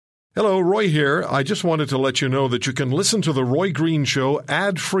Hello, Roy here. I just wanted to let you know that you can listen to The Roy Green Show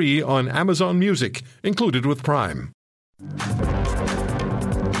ad-free on Amazon Music, included with Prime.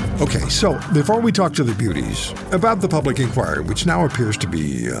 Okay, so before we talk to the Beauties about the public inquiry, which now appears to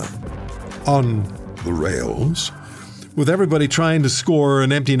be on the rails, with everybody trying to score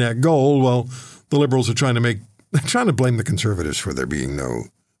an empty net goal, well, the Liberals are trying to blame the Conservatives for there being no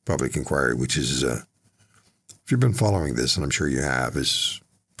public inquiry, which is, if you've been following this, and I'm sure you have, is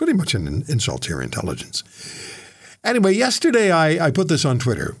pretty much an insult to your intelligence. Anyway, yesterday I put this on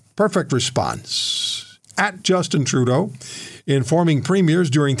Twitter. Perfect response. At Justin Trudeau, informing premiers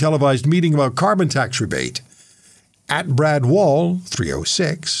during televised meeting about carbon tax rebate. At Brad Wall,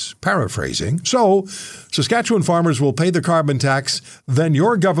 306, paraphrasing. So, Saskatchewan farmers will pay the carbon tax, then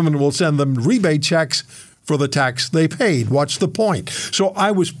your government will send them rebate checks for the tax they paid. What's the point? So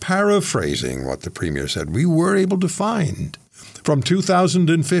I was paraphrasing what the premier said. We were able to find from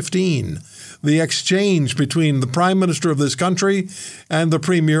 2015, the exchange between the Prime Minister of this country and the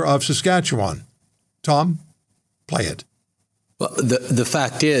Premier of Saskatchewan. Tom, play it. Well, the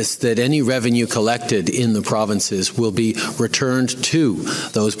fact is that any revenue collected in the provinces will be returned to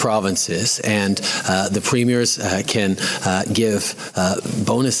those provinces, and the premiers can give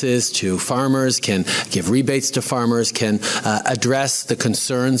bonuses to farmers, can give rebates to farmers, can address the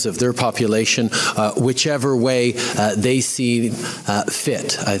concerns of their population whichever way they see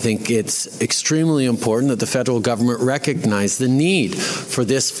fit. I think it's extremely important that the federal government recognize the need for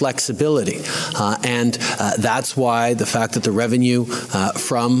this flexibility, and that's why the fact that the revenue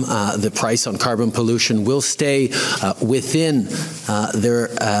from the price on carbon pollution will stay within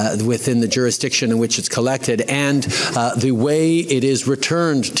the jurisdiction in which it's collected, and the way it is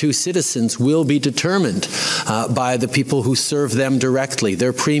returned to citizens will be determined by the people who serve them directly,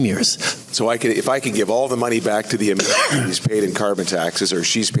 their premiers. So if I can give all the money back to the American who's paid in carbon taxes, or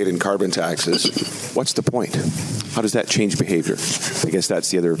she's paid in carbon taxes, what's the point? How does that change behavior? I guess that's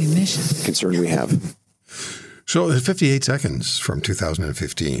the other concern we have. So 58 seconds from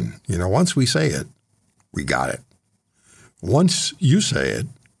 2015. Once we say it, we got it. Once you say it,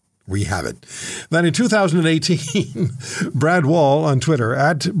 we have it. Then in 2018, Brad Wall on Twitter,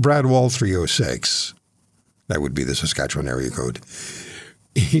 at BradWall306, that would be the Saskatchewan area code,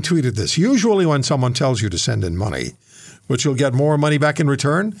 he tweeted this: usually when someone tells you to send in money, but you'll get more money back in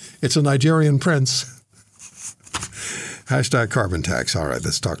return, it's a Nigerian prince. Hashtag carbon tax. All right,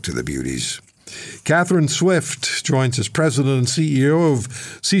 let's talk to the Beauties. Catherine Swift joins as president and CEO of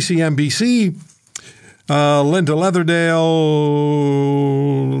CCMBC. Linda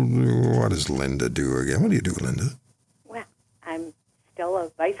Leatherdale. What does Linda do again? What do you do, Linda? Well, I'm still a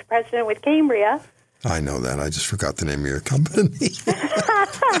vice president with Cambria. I know that. I just forgot the name of your company.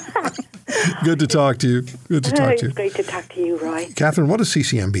 Good to talk to you. Good to talk to you. It's great to talk to you, Roy. Catherine, what does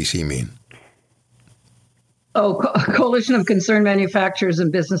CCMBC mean? Oh, Coalition of Concerned Manufacturers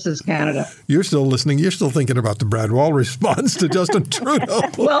and Businesses Canada. You're still listening. You're still thinking about the Brad Wall response to Justin Trudeau.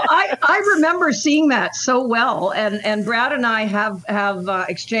 Well, I remember seeing that so well, and Brad and I have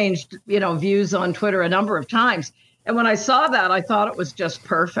exchanged views on Twitter a number of times. And when I saw that, I thought it was just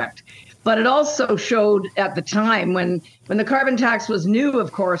perfect. But it also showed at the time when the carbon tax was new,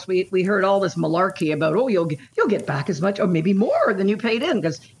 of course, we heard all this malarkey about, you'll get back as much or maybe more than you paid in,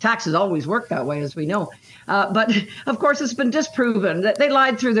 because taxes always work that way, as we know. But, of course, it's been disproven that they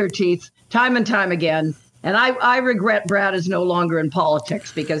lied through their teeth time and time again. And I regret Brad is no longer in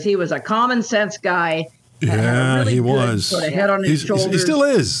politics, because he was a common sense guy. Yeah, really he was. Sort of head on his shoulders. He still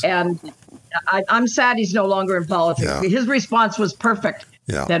is. And I'm sad he's no longer in politics. Yeah. His response was perfect.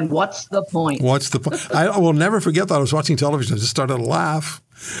 Yeah. Then what's the point? What's the point? I will never forget that. I was watching television. I just started to laugh.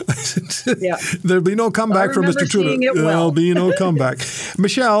 Yeah. There'll be no comeback for Mr. Trudeau. There'll be no comeback.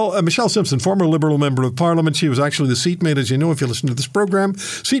 Michelle Simpson, former Liberal member of Parliament. She was actually the seatmate, as you know, if you listen to this program,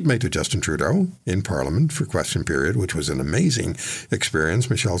 seatmate to Justin Trudeau in Parliament for Question Period, which was an amazing experience.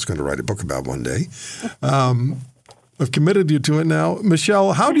 Michelle's going to write a book about one day. I've committed you to it now.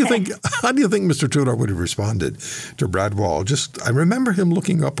 Michelle, how do you think Mr. Trudeau would have responded to Brad Wall? I remember him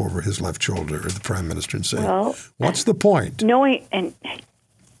looking up over his left shoulder at the Prime Minister and saying, what's the point? Knowing, and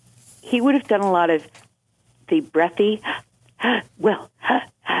he would have done a lot of the breathy, and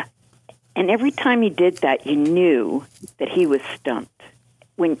every time he did that, you knew that he was stumped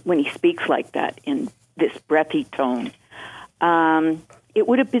when he speaks like that in this breathy tone. It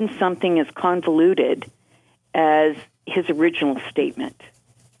would have been something as convoluted as his original statement.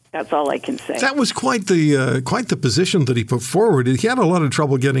 That's all I can say. That was quite the position that he put forward. He had a lot of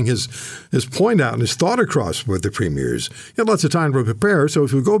trouble getting his point out and his thought across with the premiers. He had lots of time to prepare. So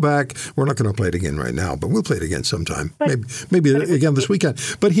if we go back, we're not going to play it again right now, but we'll play it again sometime. Maybe again this weekend.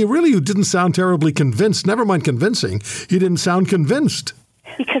 But he really didn't sound terribly convinced. Never mind convincing. He didn't sound convinced.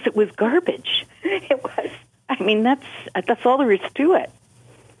 Because it was garbage. It was. I mean, that's all there is to it.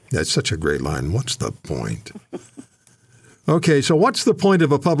 That's such a great line. What's the point? Okay, so what's the point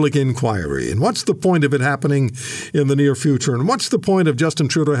of a public inquiry? And what's the point of it happening in the near future? And what's the point of Justin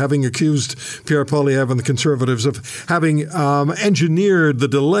Trudeau having accused Pierre Poilievre and the Conservatives of having engineered the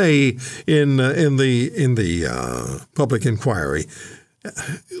delay in the public inquiry?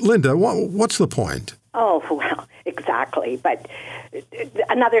 Linda, what's the point? Oh, well, exactly. But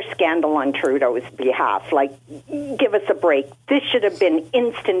another scandal on Trudeau's behalf. Like, give us a break. This should have been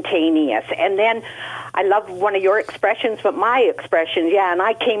instantaneous. And then I love one of your expressions, but my expression, and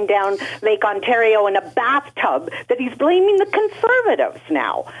I came down Lake Ontario in a bathtub that he's blaming the Conservatives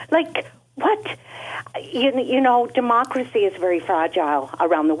now. Like, what? You know, democracy is very fragile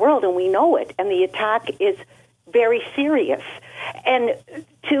around the world, and we know it. And the attack is very serious. And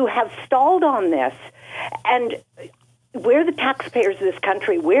to have stalled on this, and we're the taxpayers of this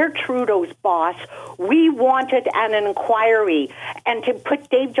country, we're Trudeau's boss, we wanted an inquiry, and to put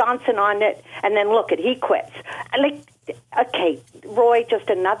Dave Johnson on it, and then look, he quits. Like, okay, Roy, just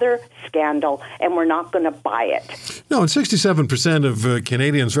another scandal, and we're not going to buy it. No, and 67% of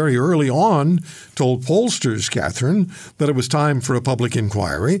Canadians very early on told pollsters, Catherine, that it was time for a public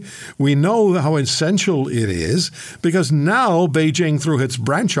inquiry. We know how essential it is because now Beijing, through its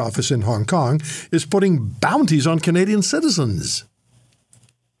branch office in Hong Kong, is putting bounties on Canadian citizens.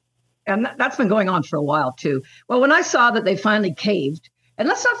 And that's been going on for a while, too. Well, when I saw that they finally caved, and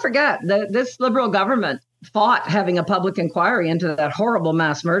let's not forget that this Liberal government fought having a public inquiry into that horrible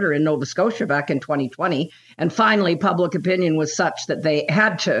mass murder in Nova Scotia back in 2020. And finally, public opinion was such that they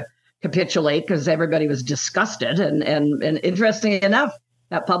had to capitulate because everybody was disgusted. And interesting enough,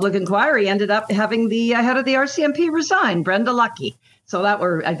 that public inquiry ended up having the head of the RCMP resign, Brenda Lucki. So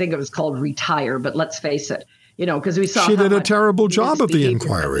I think it was called retire, but let's face it, because we saw she did a terrible job of the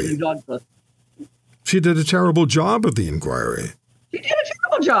inquiry. She did a terrible job of the inquiry. She did a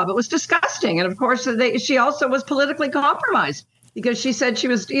terrible job. It was disgusting. And of course, she also was politically compromised because she said she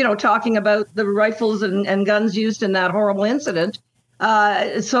was, talking about the rifles and guns used in that horrible incident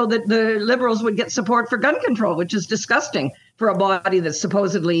so that the Liberals would get support for gun control, which is disgusting for a body that's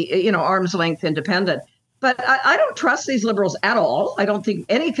supposedly, arm's length independent. But I don't trust these Liberals at all. I don't think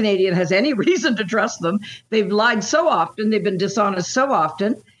any Canadian has any reason to trust them. They've lied so often. They've been dishonest so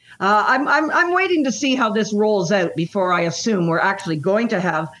often. I'm waiting to see how this rolls out before I assume we're actually going to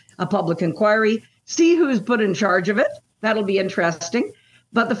have a public inquiry, see who's put in charge of it. That'll be interesting.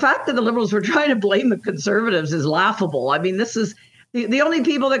 But the fact that the Liberals were trying to blame the Conservatives is laughable. I mean, this is the only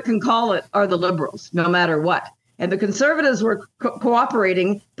people that can call it are the Liberals, no matter what. And the Conservatives were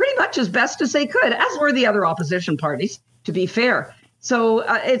cooperating pretty much as best as they could, as were the other opposition parties, to be fair. So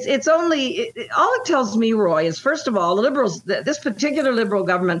it's only all it tells me, Roy, is first of all, the Liberals, this particular Liberal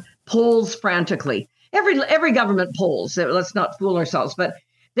government polls frantically. Every government polls. Let's not fool ourselves, but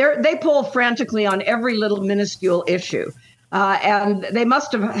they poll frantically on every little minuscule issue, and they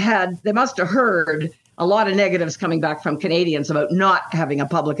must have heard a lot of negatives coming back from Canadians about not having a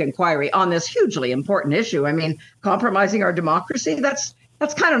public inquiry on this hugely important issue. I mean, compromising our democracy. That's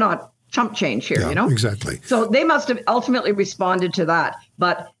kind of not chump change here, Exactly. So they must have ultimately responded to that.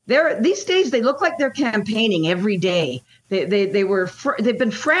 But these days they look like they're campaigning every day. They've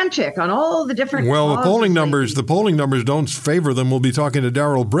been frantic on all the different. Well, the polling numbers don't favor them. We'll be talking to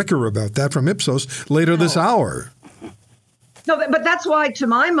Darrell Bricker about that from Ipsos later this hour. No, but that's why, to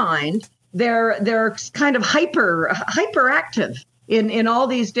my mind, they're kind of hyperactive in all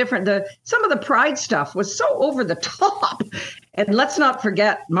these different. Some of the pride stuff was so over the top. And let's not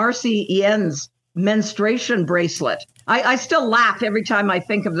forget Marcy Yen's menstruation bracelet. I still laugh every time I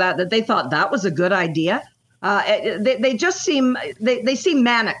think of that they thought that was a good idea. They just seem they seem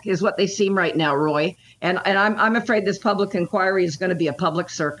manic is what they seem right now, Roy. And I'm afraid this public inquiry is going to be a public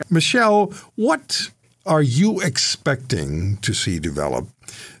circus. Michelle, what are you expecting to see develop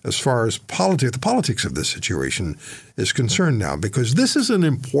as far as the politics of this situation is concerned now? Because this is an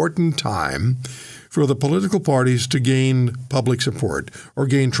important time for the political parties to gain public support or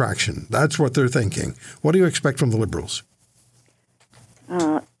gain traction. That's what they're thinking. What do you expect from the Liberals?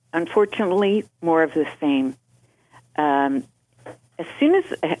 Unfortunately, more of the same. As soon as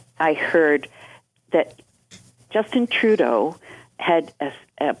I heard that Justin Trudeau had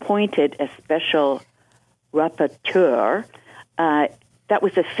appointed a special rapporteur, that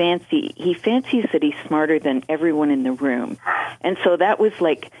was he fancies that he's smarter than everyone in the room. And so that was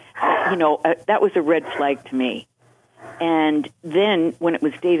like, that was a red flag to me. And then when it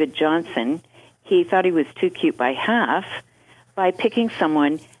was David Johnson, he thought he was too cute by half by picking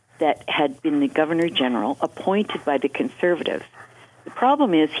someone that had been the Governor General appointed by the Conservatives. The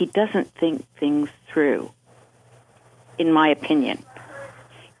problem is he doesn't think things through, in my opinion.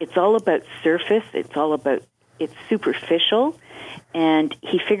 It's all about surface. It's superficial, and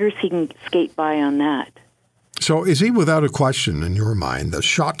he figures he can skate by on that. So is he, without a question in your mind, the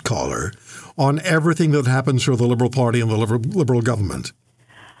shot caller on everything that happens for the Liberal Party and the Liberal government?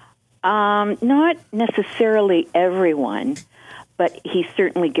 Not necessarily everyone, but he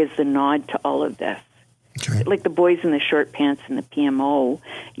certainly gives a nod to all of this. Okay. Like the boys in the short pants and the PMO,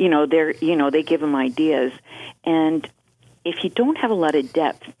 they give him ideas. And if you don't have a lot of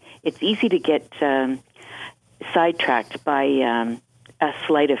depth, it's easy to get sidetracked by a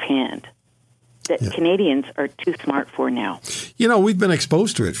sleight of hand that Canadians are too smart for now. We've been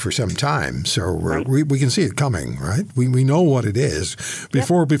exposed to it for some time, so Right. we can see it coming, right? We know what it is.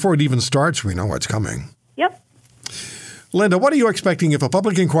 Before it even starts, we know what's coming. Yep. Linda, what are you expecting if a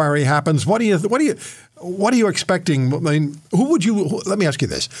public inquiry happens? What are you expecting? I mean, let me ask you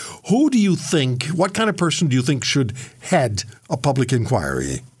this. What kind of person do you think should head a public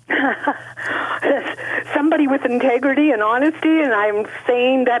inquiry? Somebody with integrity and honesty, and I'm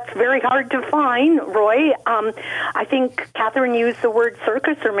saying that's very hard to find, Roy. I think Catherine used the word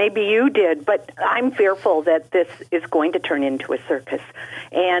circus, or maybe you did, but I'm fearful that this is going to turn into a circus.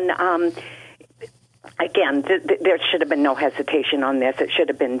 And again, there should have been no hesitation on this. It should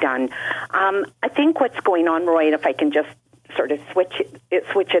have been done. I think what's going on, Roy, and if I can just sort of switch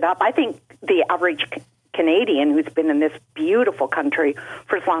it up, I think the average Canadian who's been in this beautiful country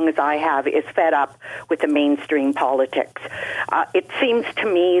for as long as I have is fed up with the mainstream politics. It seems to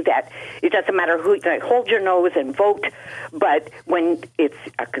me that it doesn't matter who, hold your nose and vote, but when it's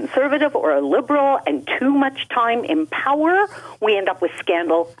a conservative or a liberal and too much time in power, we end up with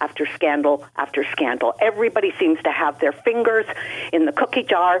scandal after scandal after scandal. Everybody seems to have their fingers in the cookie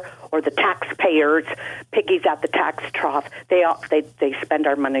jar, or the taxpayers, piggies at the tax trough. They spend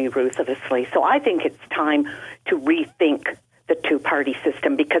our money ruthlessly. So I think it's time to rethink the two-party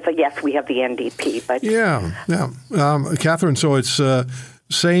system because, yes, we have the NDP. But Catherine, so it's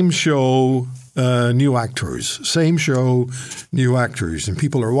same show, new actors. Same show, new actors. And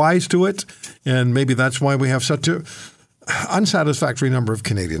people are wise to it. And maybe that's why we have such a unsatisfactory number of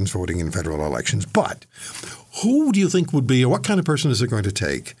Canadians voting in federal elections. But who do you think would be, or what kind of person is it going to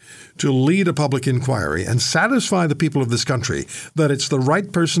take to lead a public inquiry and satisfy the people of this country that it's the right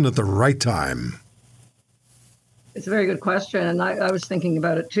person at the right time? It's a very good question, and I was thinking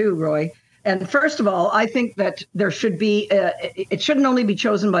about it too, Roy. And first of all, I think that there should be, it shouldn't only be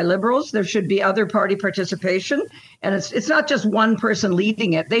chosen by Liberals. There should be other party participation. And it's not just one person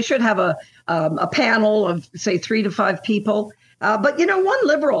leading it. They should have a panel of, say, 3 to 5 people. But, one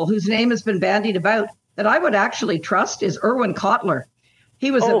Liberal whose name has been bandied about that I would actually trust is Irwin Cotler.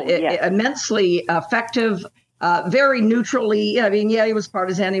 He was immensely effective, very neutrally. He was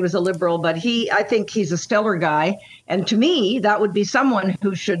partisan, he was a Liberal, but I think he's a stellar guy. And to me, that would be someone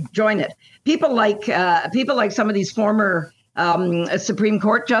who should join it. People like some of these former Supreme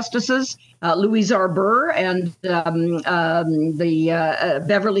Court justices, Louise Arbour and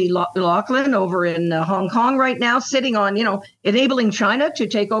Beverly Lachlan over in Hong Kong right now, sitting on, enabling China to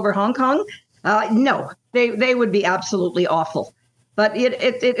take over Hong Kong. No, they would be absolutely awful. But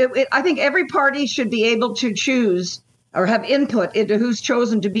I think every party should be able to choose or have input into who's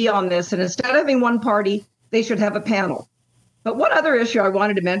chosen to be on this. And instead of having one party, they should have a panel. But one other issue I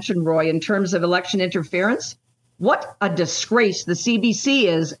wanted to mention, Roy, in terms of election interference, what a disgrace the CBC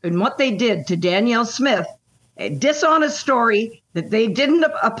is in what they did to Danielle Smith, a dishonest story that they didn't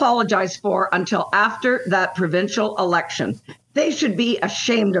apologize for until after that provincial election. They should be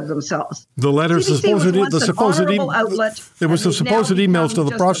ashamed of themselves. The letters, it was the supposed emails to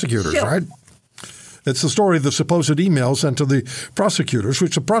the prosecutors, right? It's the story of the supposed emails sent to the prosecutors,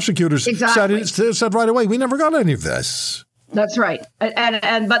 which the prosecutors said right away, we never got any of this. That's right. But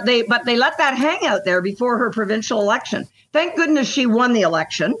they let that hang out there before her provincial election. Thank goodness she won the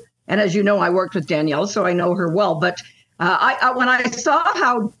election. And as you know, I worked with Danielle, so I know her well. But when I saw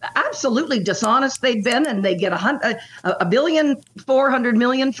how absolutely dishonest they'd been, and they get $1.4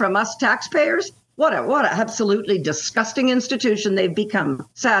 billion from us taxpayers, what a absolutely disgusting institution they've become,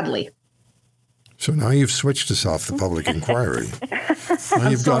 sadly. So now you've switched us off the public inquiry. Now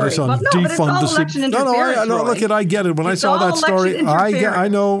you've got us on But it's all defund the election interference, Look, I get it. When I It's saw all that story, election I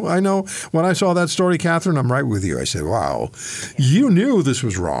interference. know. When I saw that story, Catherine, I'm right with you. I said, wow, you knew this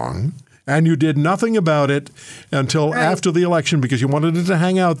was wrong. And you did nothing about it until after the election because you wanted it to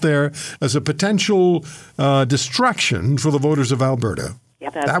hang out there as a potential distraction for the voters of Alberta.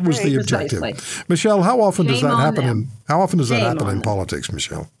 Yep, That was the objective. Precisely. Michelle, how often does Shame that on happen? them. How often does that Shame happen on in them. politics,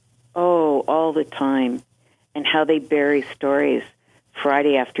 Michelle? Oh, all the time. And how they bury stories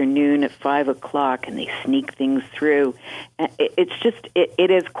Friday afternoon at 5 o'clock and they sneak things through.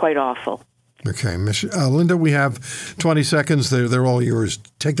 It is quite awful. Okay, Linda, we have 20 seconds. They're all yours.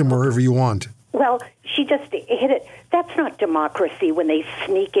 Take them wherever you want. Well, she just hit it. That's not democracy when they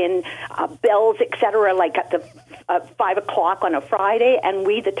sneak in bills, et cetera, like at the 5 o'clock on a Friday, and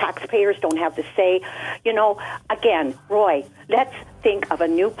we, the taxpayers, don't have the say. You know, again, Roy, let's think of a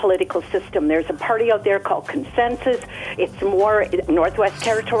new political system. There's a party out there called Consensus. It's more, Northwest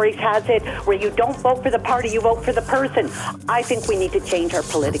Territories has it, where you don't vote for the party, you vote for the person. I think we need to change our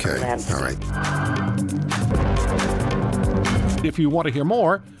political landscape. All right. If you want to hear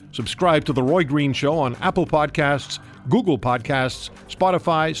more, subscribe to The Roy Green Show on Apple Podcasts, Google Podcasts,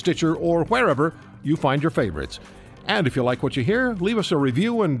 Spotify, Stitcher, or wherever you find your favorites. And if you like what you hear, leave us a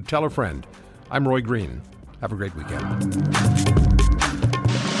review and tell a friend. I'm Roy Green. Have a great weekend.